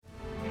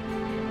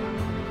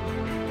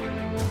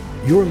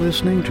You're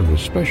listening to a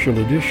special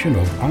edition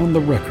of On the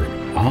Record,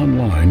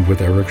 online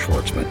with Eric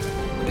Schwartzman,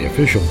 the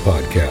official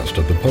podcast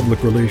of the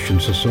Public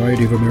Relations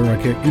Society of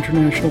America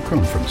International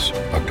Conference,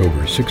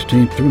 October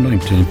 16th through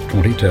 19th,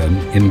 2010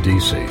 in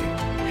D.C.,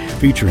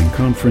 featuring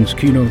conference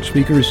keynote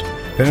speakers,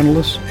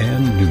 panelists,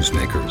 and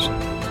newsmakers.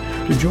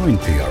 To join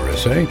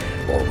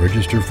PRSA or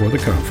register for the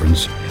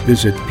conference,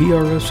 visit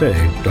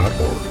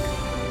prsa.org.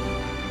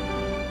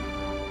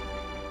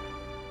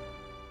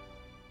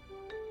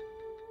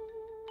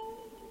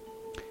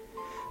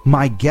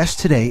 My guest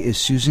today is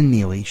Susan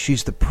Neely.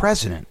 She's the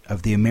president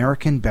of the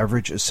American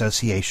Beverage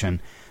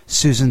Association.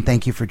 Susan,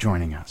 thank you for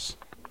joining us.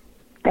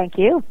 Thank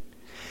you.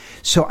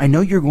 So I know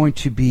you're going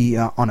to be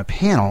on a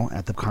panel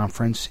at the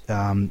conference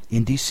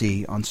in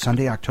D.C. on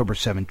Sunday, October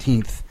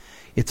 17th.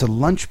 It's a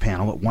lunch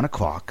panel at 1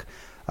 o'clock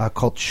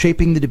called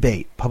Shaping the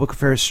Debate, Public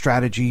Affairs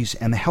Strategies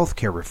and the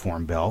Healthcare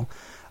Reform Bill.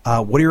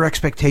 What are your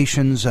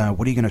expectations?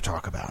 What are you going to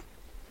talk about?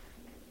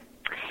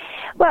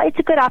 Well, it's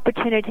a good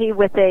opportunity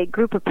with a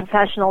group of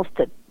professionals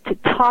to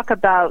talk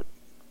about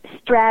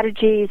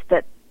strategies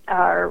that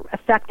are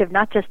effective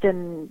not just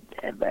in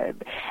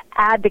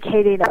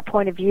advocating a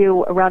point of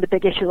view around a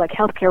big issue like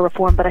healthcare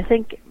reform, but I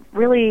think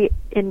really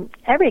in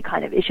every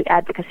kind of issue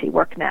advocacy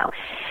work now.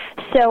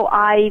 So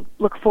I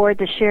look forward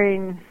to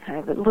sharing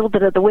a little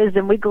bit of the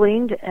wisdom we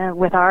gleaned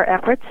with our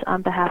efforts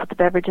on behalf of the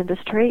beverage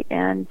industry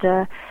and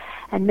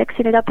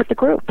mixing it up with the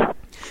group.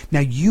 Now,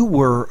 you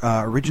were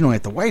originally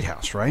at the White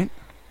House, right?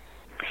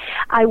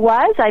 I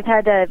was. I've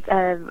had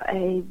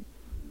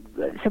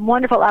some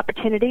wonderful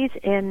opportunities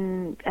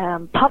in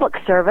public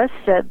service,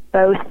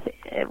 both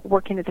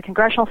working as a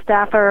congressional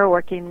staffer,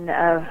 working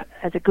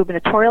as a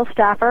gubernatorial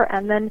staffer,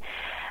 and then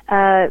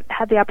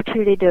had the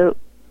opportunity to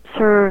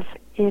serve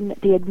in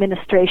the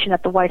administration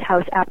at the White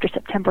House after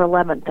September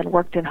 11th and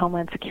worked in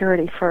Homeland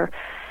Security for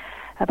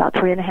about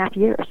 3.5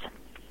 years.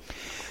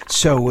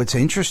 So it's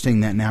interesting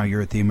that now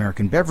you're at the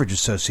American Beverage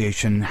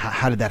Association.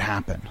 How did that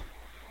happen?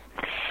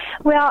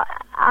 Well,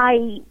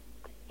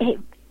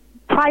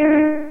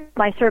 prior to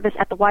my service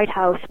at the White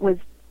House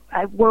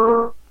I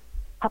worked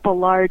a couple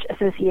large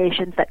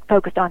associations that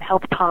focused on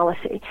health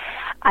policy.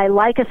 I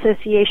like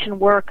association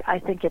work. I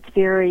think it's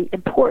very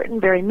important,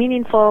 very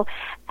meaningful,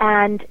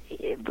 and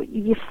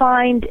you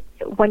find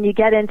when you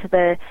get into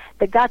the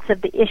guts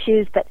of the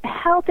issues that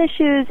health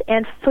issues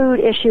and food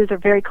issues are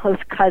very close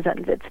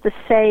cousins. It's the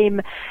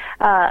same,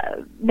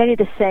 many of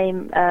the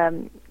same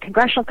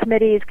congressional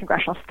committees,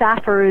 congressional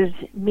staffers,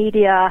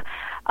 media,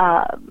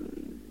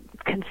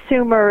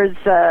 consumers,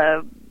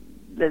 the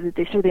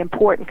sort of the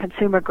important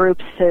consumer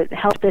groups.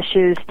 Health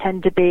issues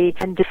tend to be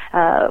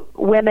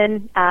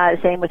women,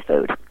 same with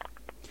food.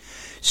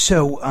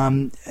 So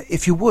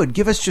if you would,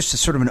 give us just a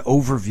sort of an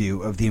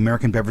overview of the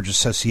American Beverage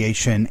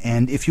Association,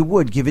 and if you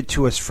would, give it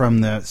to us from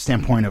the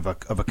standpoint of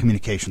a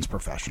communications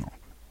professional.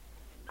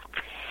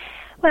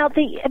 Well,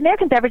 the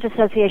American Beverage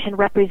Association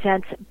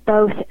represents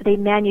both the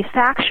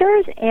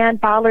manufacturers and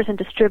bottlers and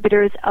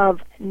distributors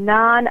of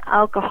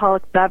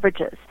non-alcoholic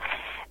beverages.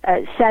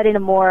 Said in a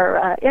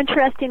more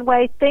interesting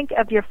way, think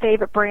of your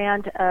favorite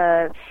brand,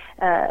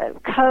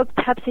 Coke,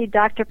 Pepsi,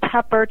 Dr.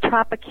 Pepper,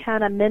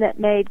 Tropicana, Minute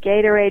Maid,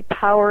 Gatorade,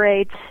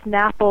 Powerade,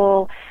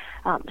 Snapple,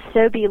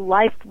 Sobe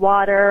Life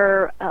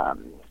Water,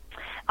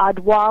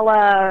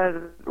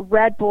 Odwalla,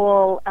 Red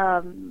Bull,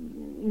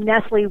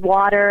 Nestle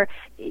Water,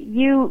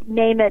 you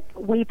name it,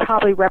 we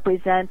probably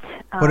represent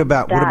What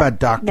about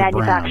Dr.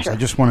 Brown's? I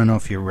just want to know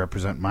if you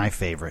represent my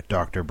favorite,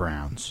 Dr.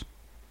 Brown's.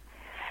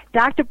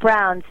 Dr.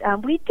 Brown's,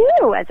 we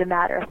do, as a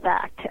matter of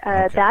fact.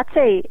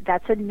 Okay.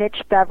 That's a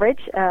niche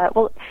beverage. As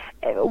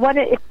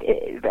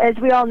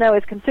we all know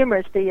as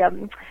consumers,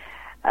 the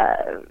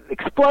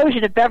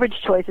explosion of beverage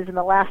choices in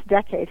the last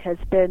decade has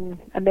been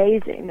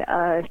amazing.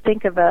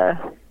 Think of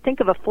a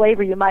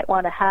flavor you might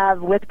want to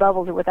have with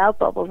bubbles or without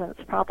bubbles, and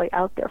it's probably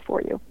out there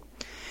for you.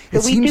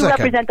 So we do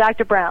represent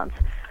Dr. Brown's.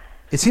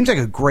 It seems like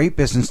a great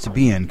business to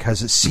be in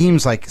because it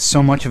seems like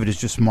so much of it is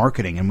just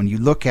marketing. And when you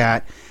look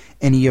at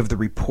any of the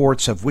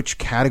reports of which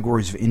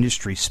categories of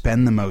industry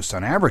spend the most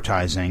on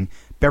advertising,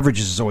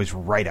 beverages is always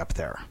right up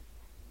there.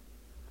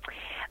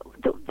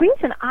 The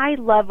reason I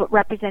love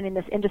representing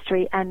this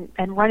industry and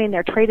running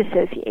their trade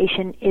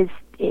association is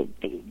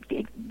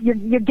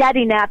you're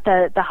getting at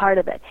the heart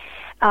of it.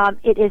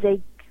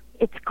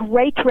 It's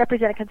great to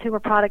represent a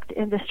consumer product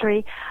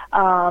industry.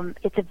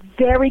 It's a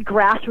very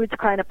grassroots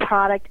kind of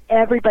product.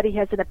 Everybody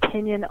has an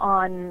opinion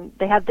on,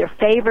 they have their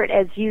favorite,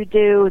 as you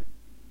do.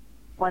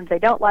 Ones they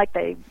don't like,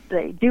 they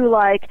do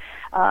like,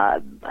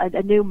 a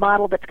new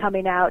model that's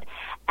coming out.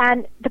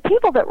 And the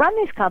people that run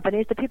these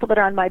companies, the people that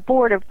are on my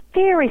board, are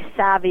very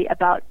savvy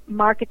about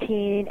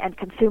marketing and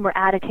consumer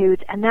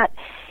attitudes, and that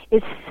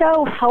is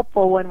so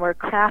helpful when we're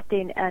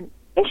crafting an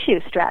issue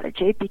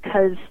strategy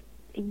because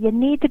you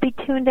need to be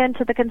tuned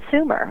into the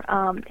consumer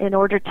in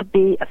order to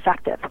be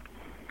effective.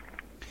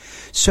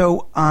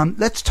 So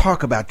let's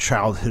talk about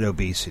childhood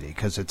obesity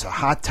because it's a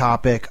hot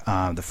topic.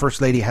 The First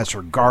Lady has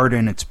her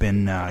garden. It's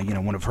been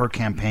one of her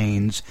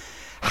campaigns.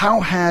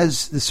 How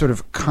has this sort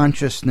of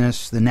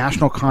consciousness, the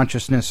national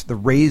consciousness, the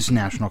raised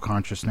national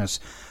consciousness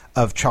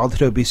of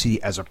childhood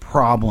obesity as a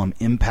problem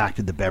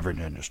impacted the beverage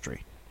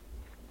industry?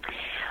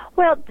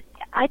 Well,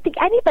 I think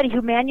anybody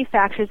who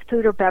manufactures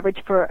food or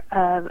beverage for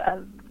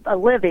a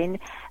living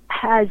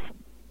has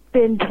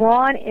been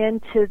drawn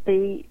into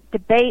the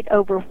debate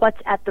over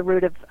what's at the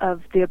root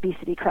of the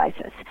obesity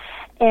crisis.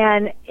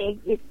 And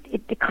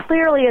it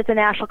clearly is a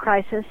national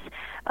crisis.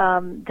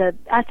 The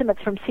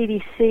estimates from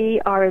CDC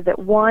are that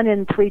 1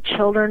 in 3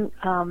 children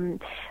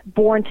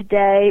born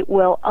today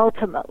will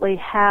ultimately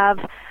have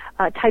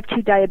type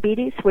 2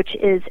 diabetes, which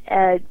is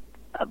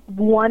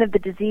one of the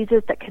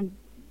diseases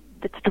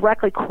that's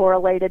directly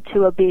correlated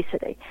to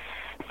obesity.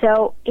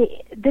 So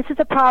this is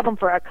a problem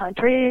for our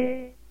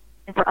country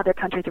and for other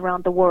countries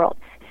around the world.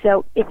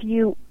 So if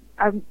you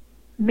are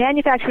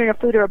manufacturing a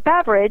food or a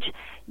beverage,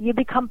 you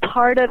become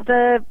part of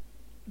the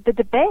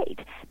debate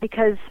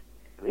because,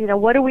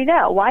 what do we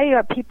know? Why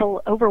are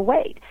people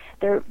overweight?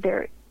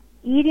 They're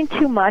eating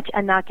too much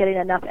and not getting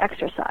enough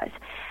exercise.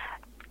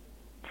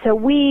 So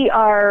we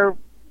are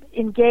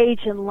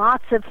engaged in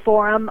lots of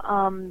forum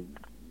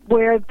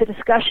where the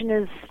discussion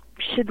is,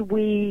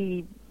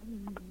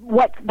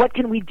 what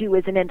can we do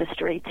as an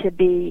industry to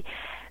be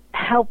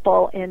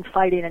helpful in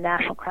fighting a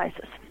national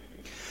crisis?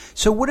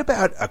 So what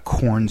about a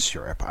corn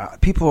syrup?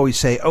 People always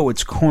say, "Oh,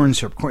 it's corn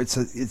syrup.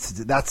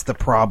 That's the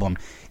problem."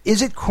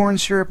 Is it corn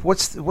syrup?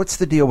 What's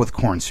the deal with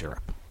corn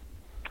syrup?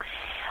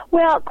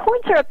 Well, corn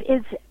syrup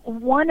is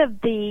one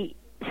of the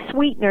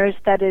sweeteners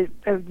that are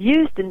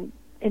used in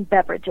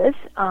beverages,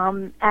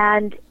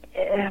 and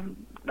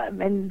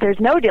there's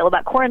no deal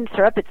about corn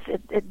syrup.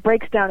 It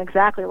breaks down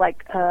exactly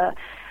like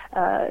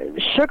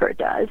sugar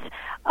does.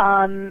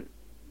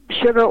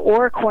 Sugar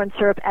or corn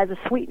syrup as a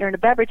sweetener in a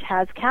beverage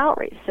has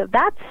calories. So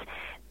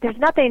there's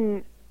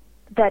nothing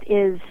that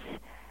is,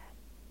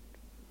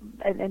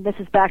 and this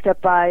is backed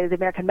up by the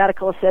American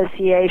Medical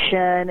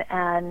Association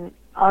and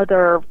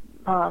other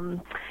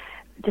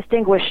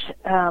distinguished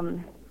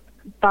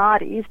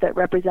bodies that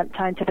represent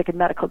scientific and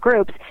medical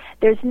groups.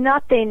 There's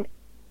nothing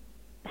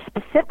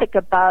specific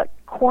about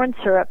corn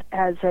syrup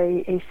as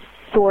a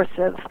source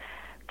of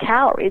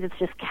calories. It's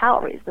just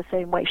calories, the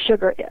same way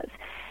sugar is.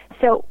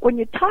 So when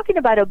you're talking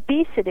about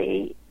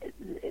obesity,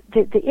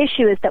 the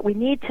issue is that we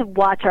need to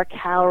watch our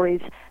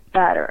calories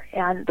better.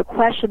 And the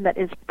question that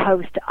is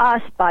posed to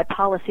us by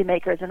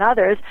policymakers and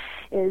others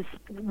is,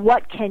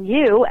 what can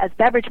you, as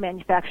beverage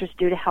manufacturers,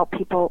 do to help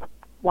people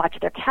watch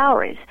their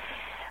calories?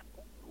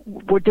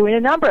 We're doing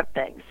a number of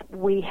things.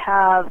 We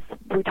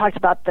talked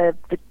about the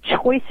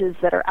choices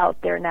that are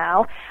out there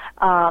now.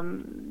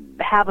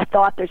 Have a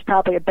thought. There's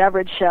probably a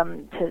beverage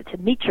to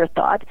meet your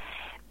thought.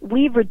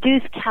 We've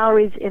reduced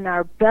calories in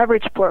our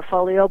beverage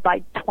portfolio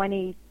by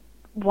 21%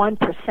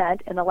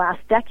 in the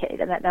last decade,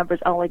 and that number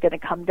is only going to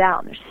come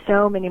down. There's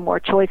so many more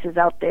choices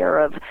out there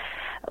of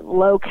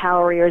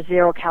low-calorie or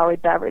zero-calorie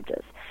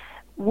beverages.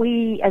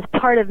 We, as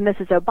part of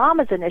Mrs.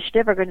 Obama's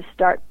initiative, are going to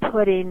start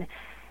putting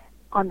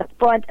on the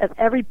front of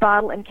every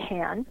bottle and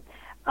can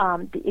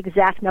the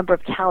exact number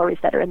of calories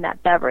that are in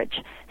that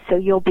beverage. So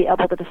you'll be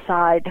able to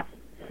decide,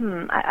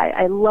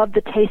 I love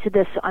the taste of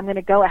this, so I'm going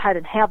to go ahead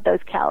and have those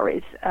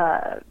calories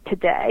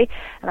today,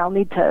 and I'll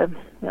need to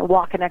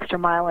walk an extra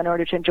mile in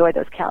order to enjoy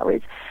those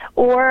calories.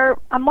 Or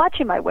I'm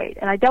watching my weight,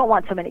 and I don't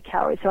want so many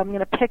calories, so I'm going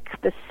to pick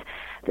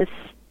this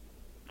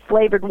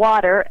flavored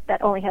water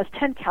that only has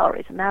 10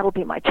 calories, and that'll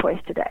be my choice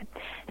today.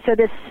 So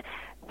this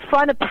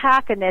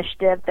front-of-pack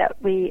initiative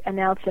that we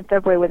announced in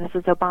February with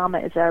Mrs.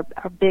 Obama is our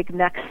big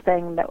next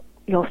thing that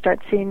you'll start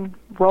seeing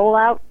roll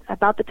out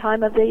about the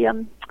time of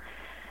the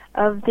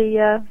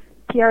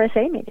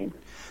PRSA meeting.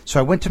 So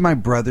I went to my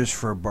brother's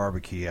for a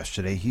barbecue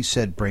yesterday. He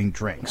said bring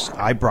drinks.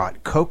 I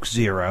brought Coke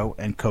Zero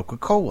and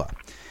Coca-Cola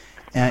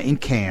in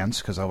cans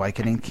because I like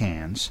it in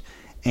cans.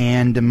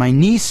 And my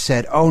niece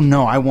said, "Oh,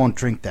 no, I won't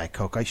drink that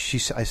Coke." I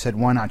said,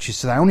 "Why not?" She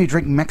said, "I only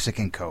drink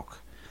Mexican Coke."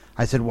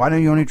 I said, "Why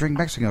don't you only drink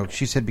Mexican Coke?"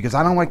 She said, "Because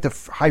I don't like the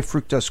high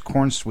fructose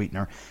corn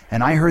sweetener,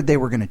 and I heard they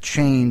were going to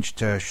change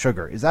to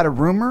sugar." Is that a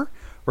rumor,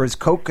 or is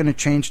Coke going to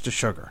change to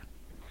sugar?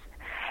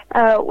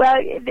 Well,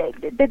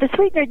 the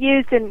sweetener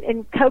used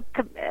in Coke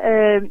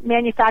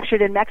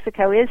manufactured in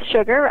Mexico is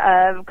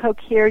sugar. Coke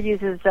here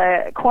uses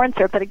corn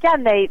syrup, but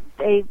again, they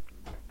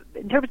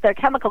in terms of their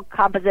chemical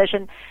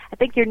composition, I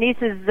think your niece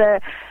is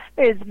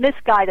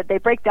misguided. They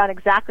break down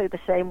exactly the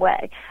same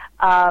way,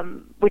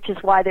 which is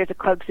why there's a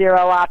Coke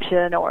Zero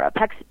option or a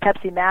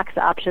Pepsi Max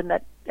option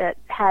that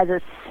has a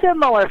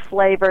similar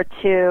flavor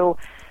to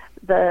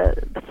the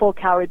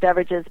full-calorie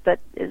beverages, but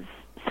is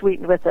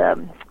sweetened with a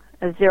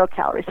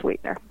zero-calorie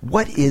sweetener.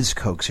 What is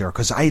Coke Zero?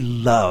 Because I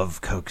love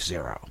Coke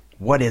Zero.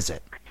 What is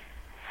it?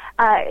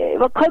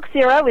 Well, Coke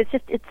Zero is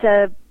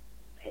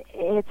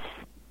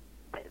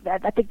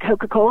I think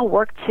Coca-Cola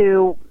worked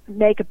to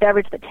make a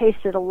beverage that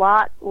tasted a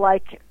lot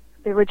like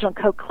the original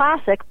Coke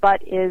Classic,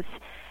 but is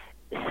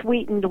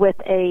sweetened with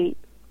a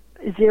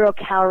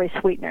zero-calorie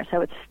sweetener.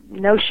 So it's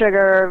no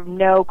sugar,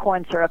 no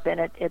corn syrup in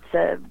it. It's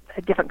a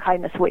different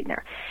kind of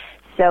sweetener.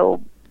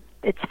 So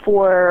it's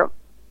for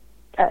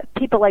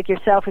people like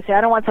yourself who say,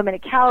 I don't want so many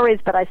calories,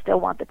 but I still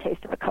want the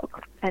taste of a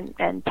Coke.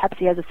 And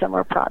Pepsi has a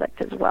similar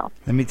product as well.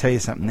 Let me tell you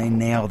something. They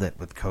nailed it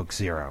with Coke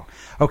Zero.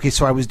 Okay,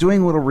 so I was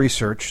doing a little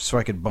research so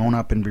I could bone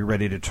up and be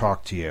ready to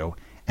talk to you.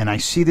 And I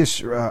see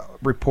this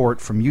report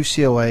from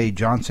UCLA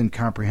Johnson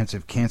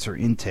Comprehensive Cancer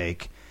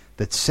Intake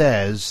that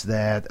says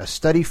that a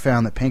study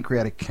found that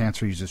pancreatic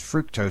cancer uses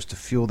fructose to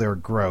fuel their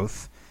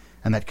growth,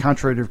 and that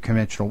contrary to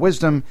conventional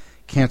wisdom,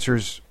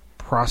 cancers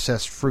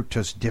process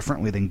fructose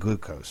differently than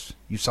glucose.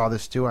 You saw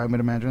this too, I would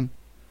imagine?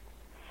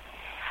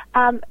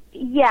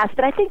 Yes,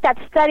 but I think that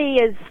study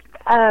is,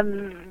 I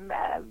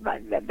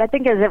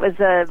think as it was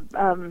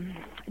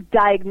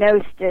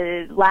diagnosed,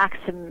 lacks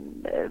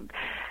some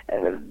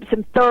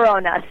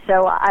thoroughness.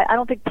 So I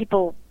don't think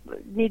people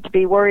need to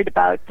be worried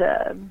about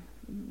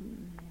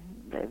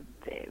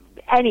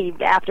any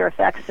after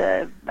effects.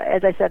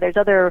 As I said, there's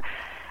other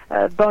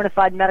bona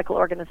fide medical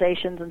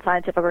organizations and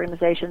scientific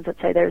organizations that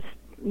say there's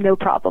no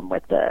problem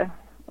with the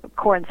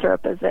corn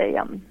syrup as a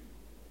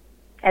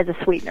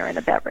sweetener in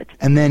a beverage.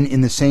 And then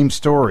in the same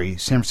story,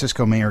 San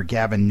Francisco Mayor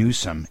Gavin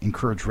Newsom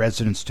encouraged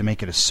residents to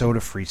make it a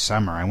soda-free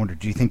summer. I wonder,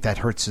 do you think that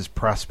hurts his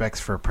prospects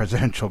for a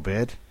presidential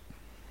bid?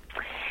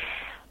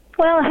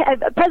 Well,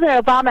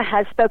 President Obama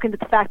has spoken to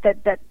the fact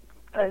that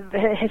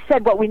has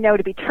said what we know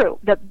to be true.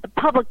 The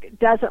public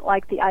doesn't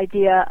like the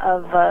idea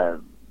of a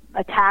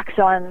tax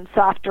on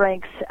soft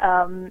drinks,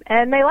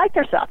 and they like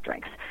their soft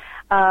drinks.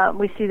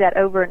 We see that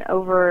over and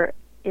over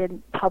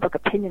in public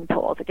opinion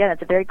polls. Again,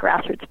 it's a very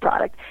grassroots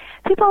product.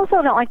 People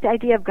also don't like the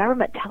idea of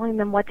government telling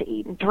them what to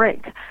eat and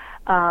drink.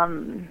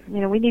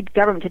 We need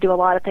government to do a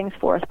lot of things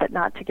for us, but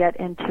not to get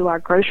into our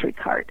grocery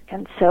cart.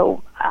 And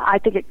so I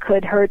think it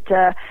could hurt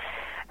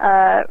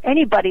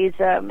anybody's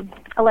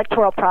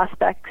electoral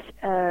prospects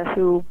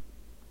who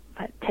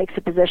takes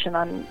a position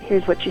on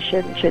here's what you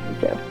should and shouldn't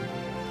do.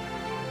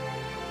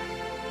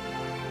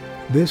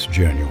 This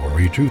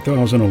January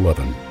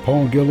 2011,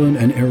 Paul Gillen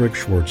and Eric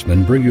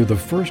Schwartzman bring you the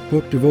first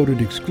book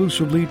devoted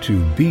exclusively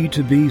to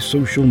B2B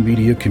social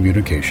media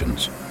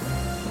communications.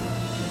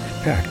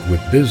 Packed with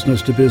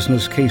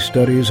business-to-business case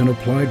studies and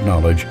applied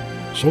knowledge,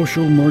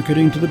 Social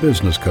Marketing to the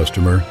Business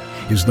Customer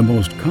is the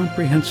most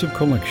comprehensive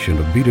collection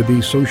of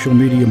B2B social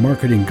media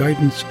marketing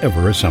guidance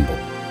ever assembled.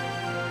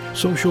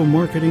 Social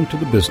Marketing to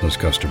the Business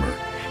Customer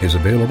is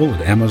available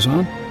at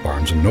Amazon,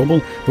 Barnes &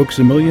 Noble, Books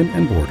A Million,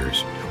 and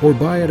Borders, or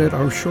buy it at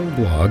our show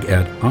blog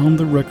at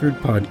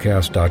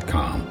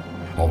ontherecordpodcast.com.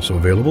 Also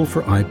available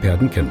for iPad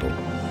and Kindle.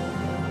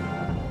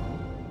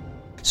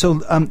 So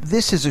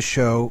this is a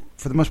show,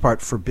 for the most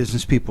part, for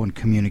business people and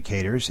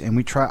communicators, and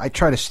I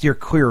try to steer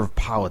clear of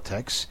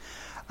politics.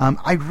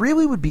 I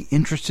really would be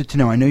interested to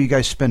know, I know you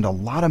guys spend a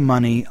lot of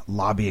money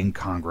lobbying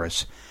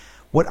Congress.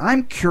 What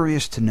I'm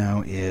curious to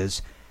know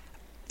is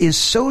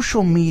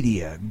social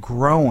media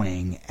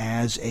growing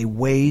as a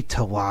way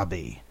to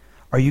lobby?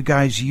 Are you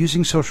guys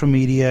using social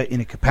media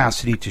in a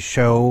capacity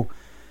to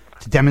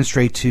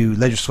demonstrate to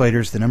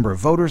legislators the number of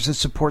voters that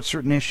support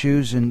certain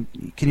issues? And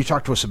can you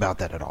talk to us about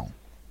that at all?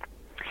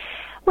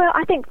 Well,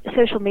 I think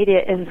social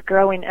media is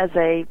growing as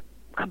a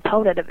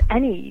component of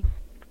any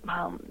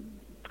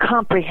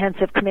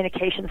comprehensive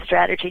communication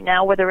strategy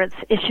now, whether it's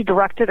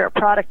issue-directed or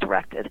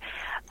product-directed.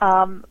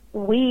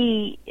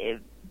 We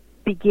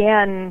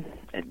began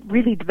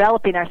really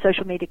developing our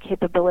social media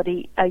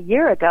capability a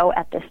year ago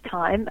at this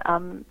time.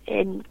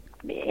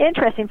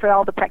 Interesting for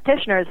all the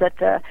practitioners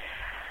that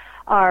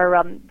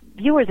are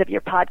viewers of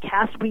your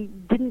podcast, we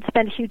didn't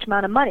spend a huge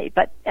amount of money,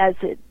 but as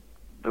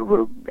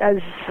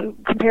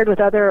compared with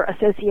other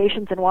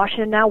associations in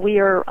Washington now, we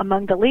are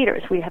among the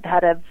leaders. We have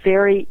a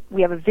very,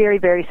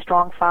 very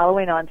strong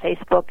following on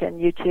Facebook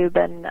and YouTube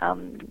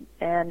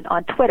and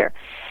on Twitter.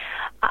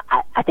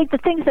 I think the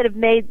things that have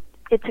made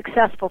it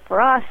successful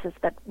for us is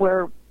that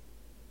we're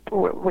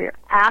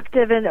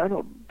active in,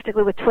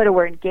 particularly with Twitter,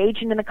 we're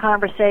engaging in the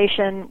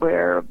conversation.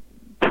 We're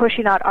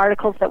pushing out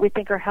articles that we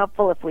think are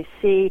helpful. If we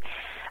see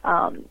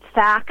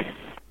facts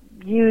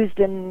used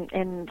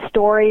in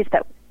stories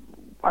that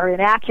are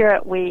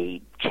inaccurate,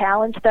 we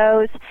challenge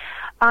those.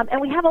 And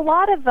we have a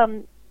lot of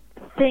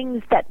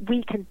things that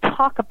we can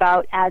talk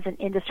about as an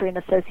industry and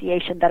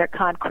association that are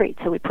concrete,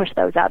 so we push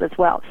those out as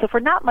well. So for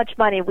not much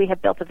money, we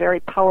have built a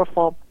very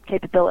powerful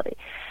capability.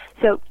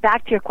 So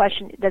back to your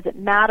question, does it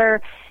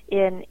matter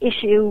in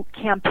issue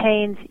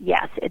campaigns?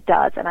 Yes, it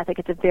does, and I think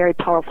it's a very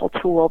powerful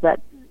tool that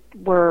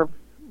we're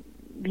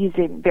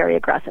using very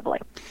aggressively.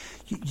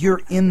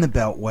 You're in the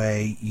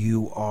Beltway.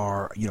 You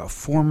are, a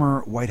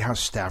former White House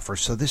staffer,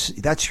 so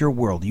that's your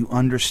world. You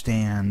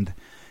understand,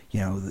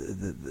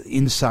 the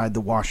inside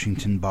the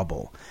Washington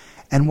bubble.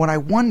 And what I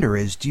wonder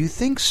is, do you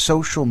think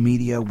social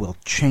media will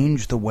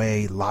change the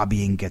way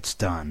lobbying gets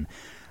done?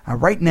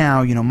 Right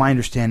now, my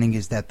understanding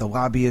is that the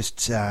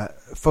lobbyists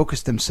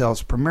focus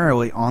themselves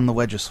primarily on the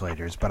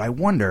legislators. But I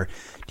wonder,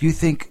 do you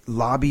think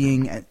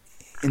lobbying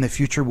in the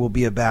future will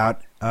be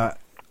about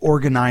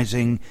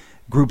organizing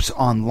groups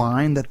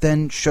online that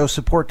then show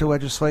support to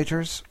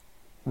legislators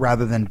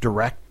rather than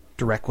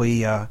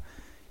directly,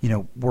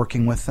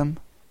 working with them?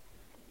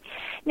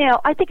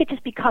 I think it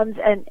just becomes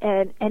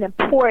an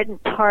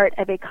important part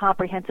of a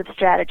comprehensive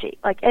strategy.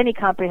 Like any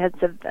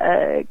comprehensive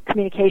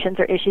communications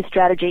or issue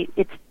strategy,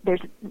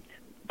 there's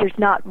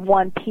not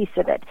one piece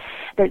of it.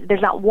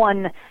 There's not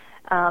one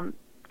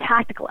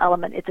tactical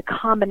element. It's a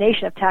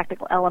combination of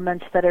tactical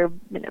elements that are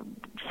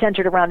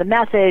centered around a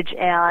message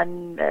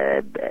and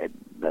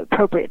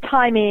appropriate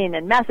timing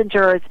and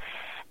messengers.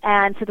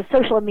 And so the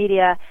social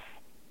media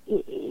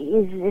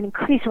is an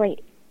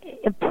increasingly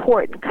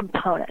important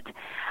component.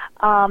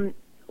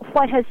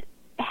 What has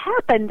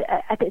happened,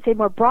 I think, say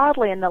more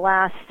broadly in the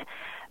last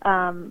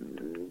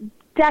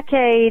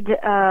decade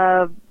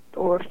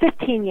or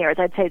 15 years,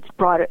 I'd say it's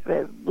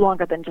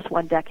longer than just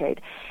one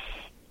decade.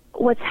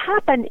 What's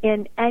happened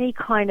in any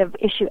kind of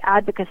issue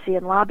advocacy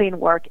and lobbying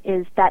work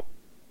is that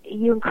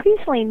you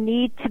increasingly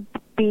need to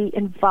be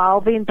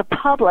involving the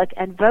public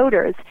and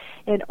voters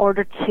in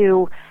order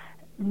to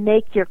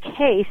make your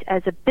case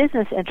as a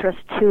business interest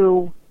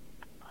to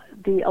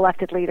the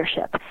elected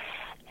leadership.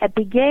 It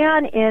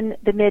began in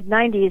the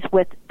mid-90s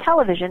with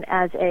television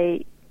as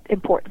a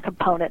important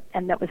component,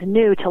 and that was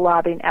new to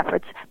lobbying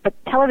efforts. But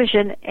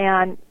television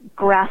and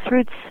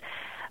grassroots,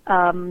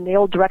 the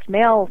old direct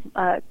mail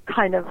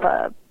kind of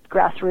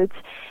grassroots,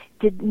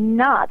 did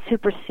not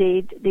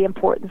supersede the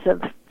importance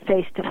of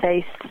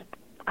face-to-face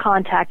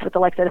contact with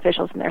elected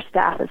officials and their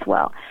staff as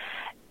well.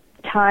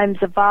 Times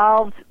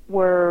evolved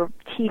where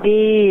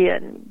TV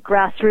and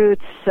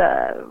grassroots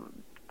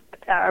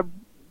are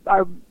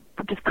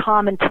just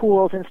common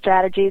tools and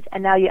strategies,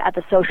 and now you add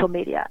the social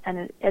media,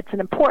 and it's an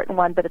important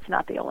one, but it's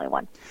not the only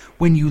one.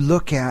 When you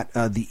look at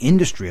the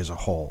industry as a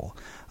whole,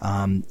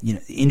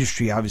 the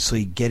industry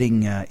obviously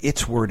getting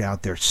its word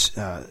out there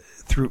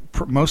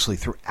mostly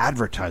through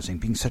advertising,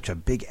 being such a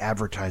big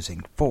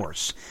advertising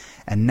force,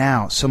 and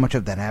now so much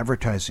of that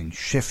advertising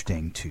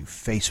shifting to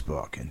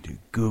Facebook and to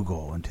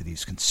Google and to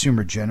these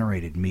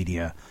consumer-generated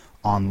media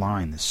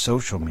online, the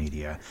social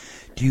media.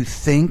 Do you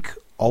think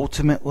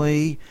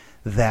ultimately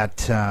that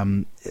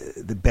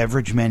the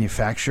beverage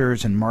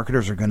manufacturers and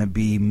marketers are going to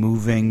be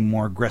moving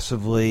more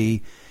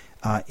aggressively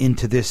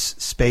into this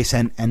space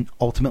and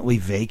ultimately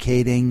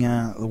vacating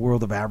the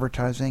world of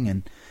advertising?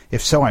 And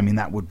if so, I mean,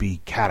 that would be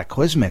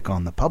cataclysmic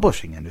on the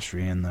publishing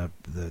industry and the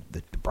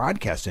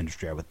broadcast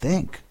industry, I would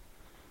think.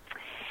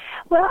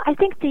 Well, I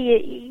think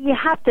you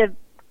have to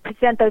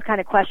present those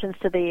kind of questions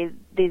to these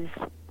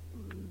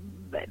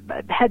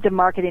heads of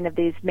marketing of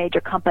these major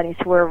companies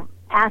who are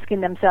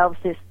asking themselves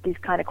these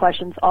kind of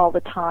questions all the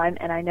time,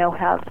 and I know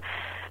have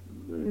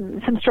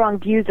some strong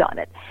views on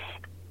it.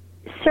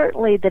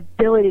 Certainly the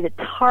ability to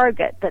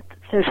target that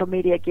social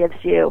media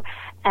gives you,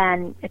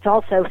 and it's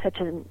also such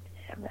an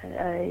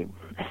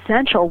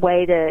essential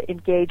way to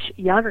engage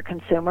younger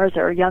consumers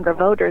or younger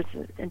voters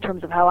in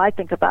terms of how I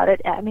think about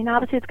it. I mean,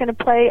 obviously it's going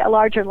to play a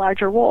larger and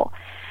larger role.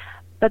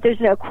 But there's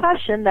no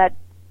question that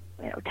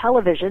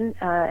television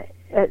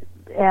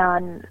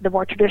and the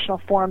more traditional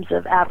forms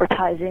of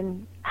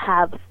advertising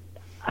have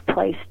a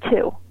place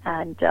too.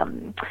 And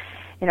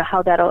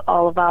how that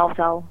all evolves,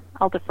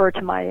 I'll defer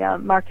to my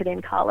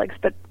marketing colleagues.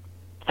 But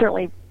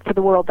certainly for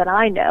the world that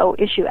I know,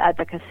 issue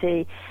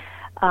advocacy,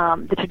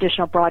 the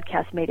traditional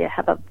broadcast media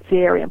have a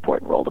very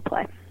important role to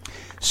play.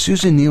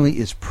 Susan Neely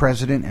is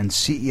president and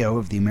CEO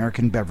of the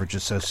American Beverage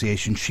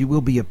Association. She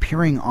will be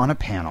appearing on a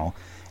panel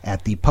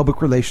at the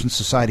Public Relations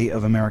Society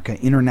of America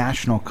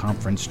International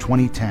Conference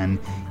 2010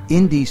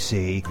 in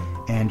D.C.,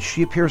 and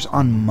she appears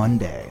on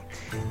Monday.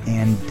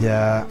 And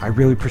I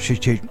really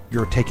appreciate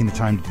your taking the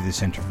time to do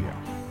this interview.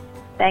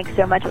 Thanks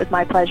so much. It was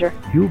my pleasure.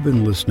 You've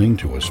been listening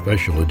to a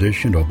special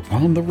edition of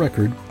On the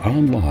Record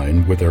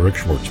Online with Eric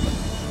Schwartzman,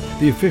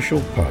 the official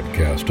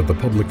podcast of the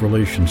Public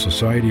Relations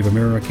Society of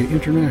America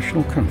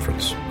International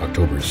Conference,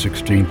 October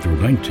 16th through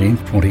 19th,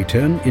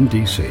 2010 in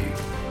D.C.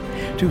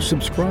 To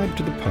subscribe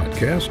to the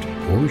podcast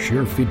or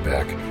share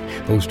feedback,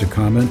 post a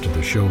comment to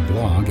the show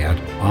blog at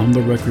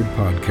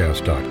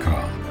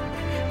ontherecordpodcast.com.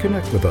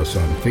 Connect with us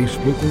on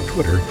Facebook or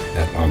Twitter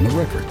at On The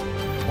Record,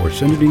 or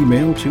send an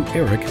email to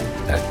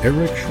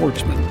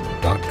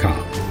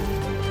eric@ericschwartzman.com.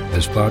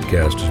 This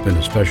podcast has been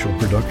a special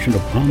production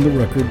of On the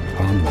Record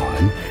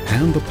Online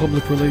and the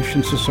Public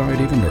Relations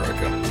Society of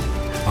America.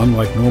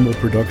 Unlike normal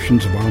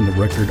productions of On the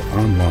Record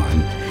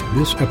Online,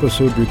 this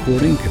episode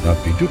recording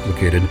cannot be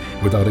duplicated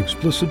without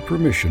explicit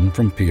permission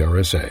from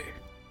PRSA.